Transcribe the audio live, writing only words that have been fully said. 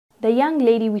The young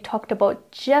lady we talked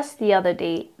about just the other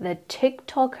day, the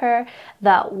TikToker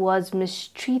that was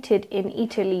mistreated in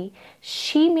Italy,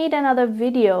 she made another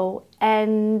video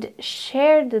and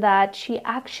shared that she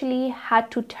actually had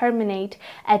to terminate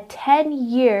a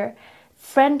 10-year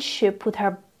friendship with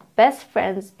her best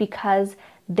friends because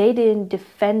they didn't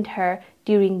defend her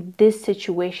during this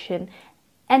situation.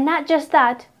 And not just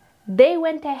that, they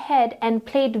went ahead and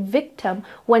played victim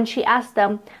when she asked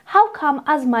them, how come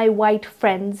as my white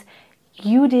friends,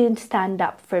 you didn't stand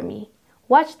up for me?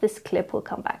 Watch this clip, we'll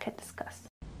come back and discuss.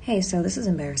 Hey, so this is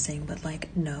embarrassing, but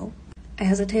no. I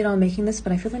hesitate on making this,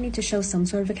 but I feel I need to show some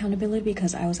sort of accountability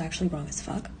because I was actually wrong as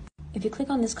fuck. If you click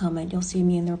on this comment, you'll see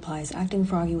me in the replies acting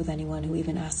froggy with anyone who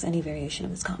even asks any variation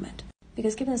of this comment.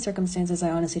 Because given the circumstances, I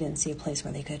honestly didn't see a place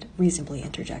where they could reasonably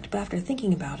interject, but after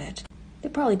thinking about it, they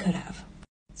probably could have.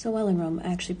 So while in Rome,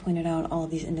 I actually pointed out all of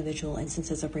these individual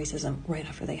instances of racism right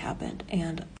after they happened,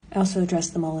 and I also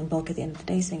addressed them all in bulk at the end of the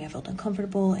day, saying I felt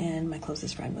uncomfortable, and my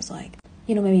closest friend was like,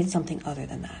 maybe it's something other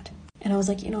than that. And I was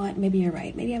like, you know what, maybe you're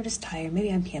right, maybe I'm just tired, maybe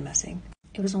I'm PMSing.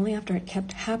 It was only after it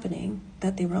kept happening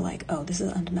that they were like, oh, this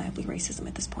is undeniably racism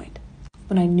at this point,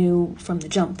 when I knew from the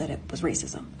jump that it was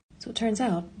racism. So it turns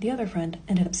out, the other friend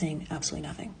ended up saying absolutely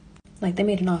nothing. Like, they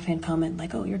made an offhand comment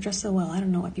like, oh, you're dressed so well, I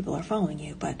don't know why people are following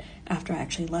you, but after I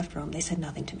actually left Rome, they said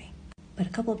nothing to me. But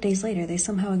a couple of days later, they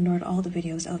somehow ignored all the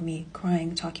videos of me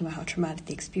crying, talking about how traumatic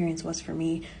the experience was for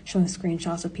me, showing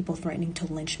screenshots of people threatening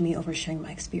to lynch me over sharing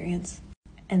my experience.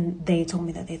 And they told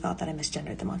me that they thought that I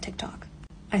misgendered them on TikTok.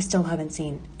 I still haven't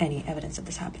seen any evidence of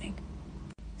this happening.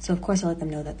 So of course I let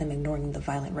them know that them ignoring the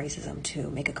violent racism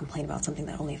to make a complaint about something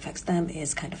that only affects them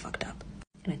is kind of fucked up.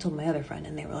 And I told my other friend,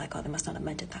 and they were like, oh, they must not have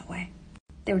meant it that way.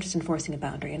 They were just enforcing a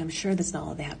boundary, and I'm sure that's not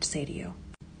all they have to say to you.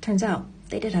 Turns out,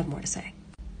 they did have more to say.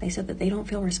 They said that they don't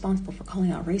feel responsible for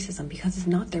calling out racism because it's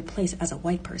not their place as a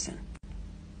white person.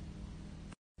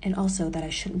 And also that I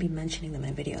shouldn't be mentioning them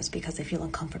in videos because they feel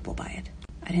uncomfortable by it.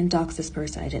 I didn't dox this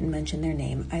person, I didn't mention their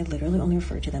name, I literally only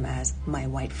referred to them as my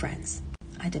white friends.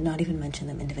 I did not even mention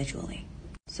them individually.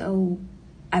 So,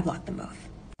 I blocked them both.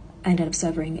 I ended up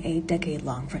severing a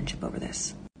decade-long friendship over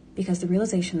this. Because the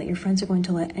realization that your friends are going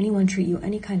to let anyone treat you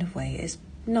any kind of way is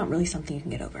not really something you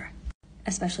can get over.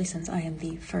 Especially since I am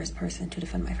the first person to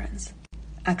defend my friends.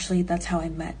 Actually, that's how I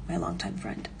met my longtime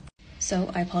friend. So,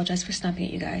 I apologize for snapping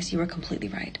at you guys, you were completely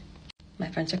right.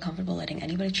 My friends are comfortable letting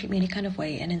anybody treat me any kind of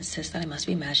way and insist that I must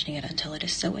be imagining it until it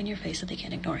is so in your face that they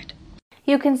can't ignore it.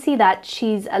 You can see that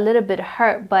she's a little bit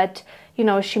hurt, but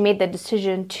she made the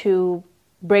decision to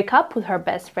break up with her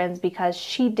best friends because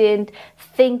she didn't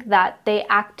think that they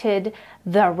acted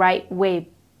the right way.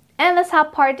 And the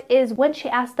sad part is when she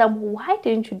asked them, why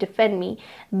didn't you defend me?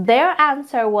 Their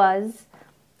answer was,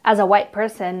 as a white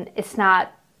person, it's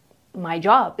not my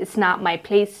job. It's not my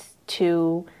place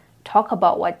to talk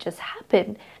about what just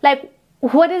happened. Like,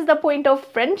 what is the point of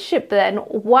friendship then?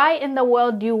 Why in the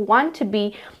world do you want to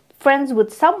be friends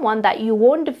with someone that you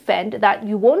won't defend, that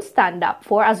you won't stand up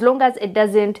for, as long as it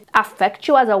doesn't affect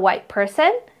you as a white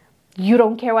person? You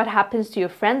don't care what happens to your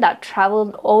friend that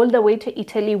traveled all the way to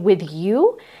Italy with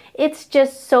you? It's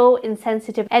just so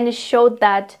insensitive, and it showed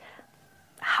that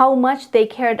how much they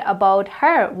cared about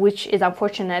her, which is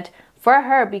unfortunate for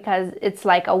her because it's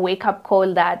like a wake-up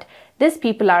call that these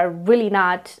people are really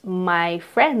not my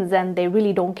friends and they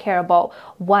really don't care about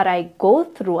what I go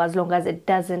through as long as it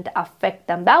doesn't affect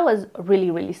them. That was really,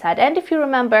 really sad. And if you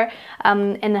remember,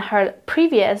 in her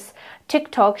previous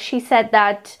TikTok, she said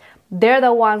that they're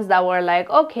the ones that were like,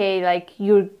 okay, like,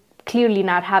 you're clearly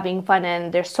not having fun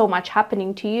and there's so much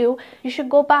happening to you, you should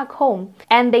go back home.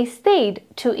 And they stayed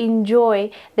to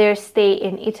enjoy their stay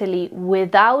in Italy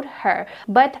without her.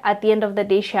 But at the end of the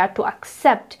day, she had to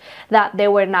accept that they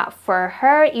were not for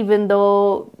her, even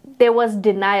though there was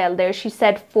denial there. She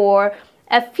said for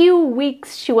a few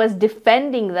weeks she was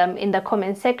defending them in the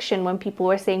comment section when people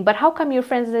were saying, but how come your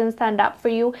friends didn't stand up for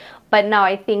you? But now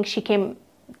I think she came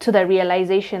to the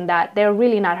realization that they're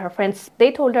really not her friends.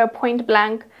 They told her point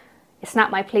blank, it's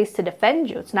not my place to defend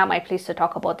you. It's not my place to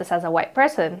talk about this as a white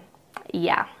person.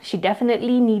 Yeah, she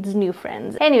definitely needs new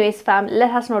friends. Anyways, fam, let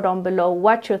us know down below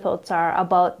what your thoughts are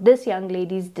about this young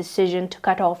lady's decision to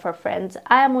cut off her friends.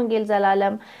 I am Wongel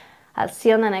Zelalem. I'll see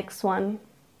you on the next one.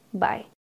 Bye.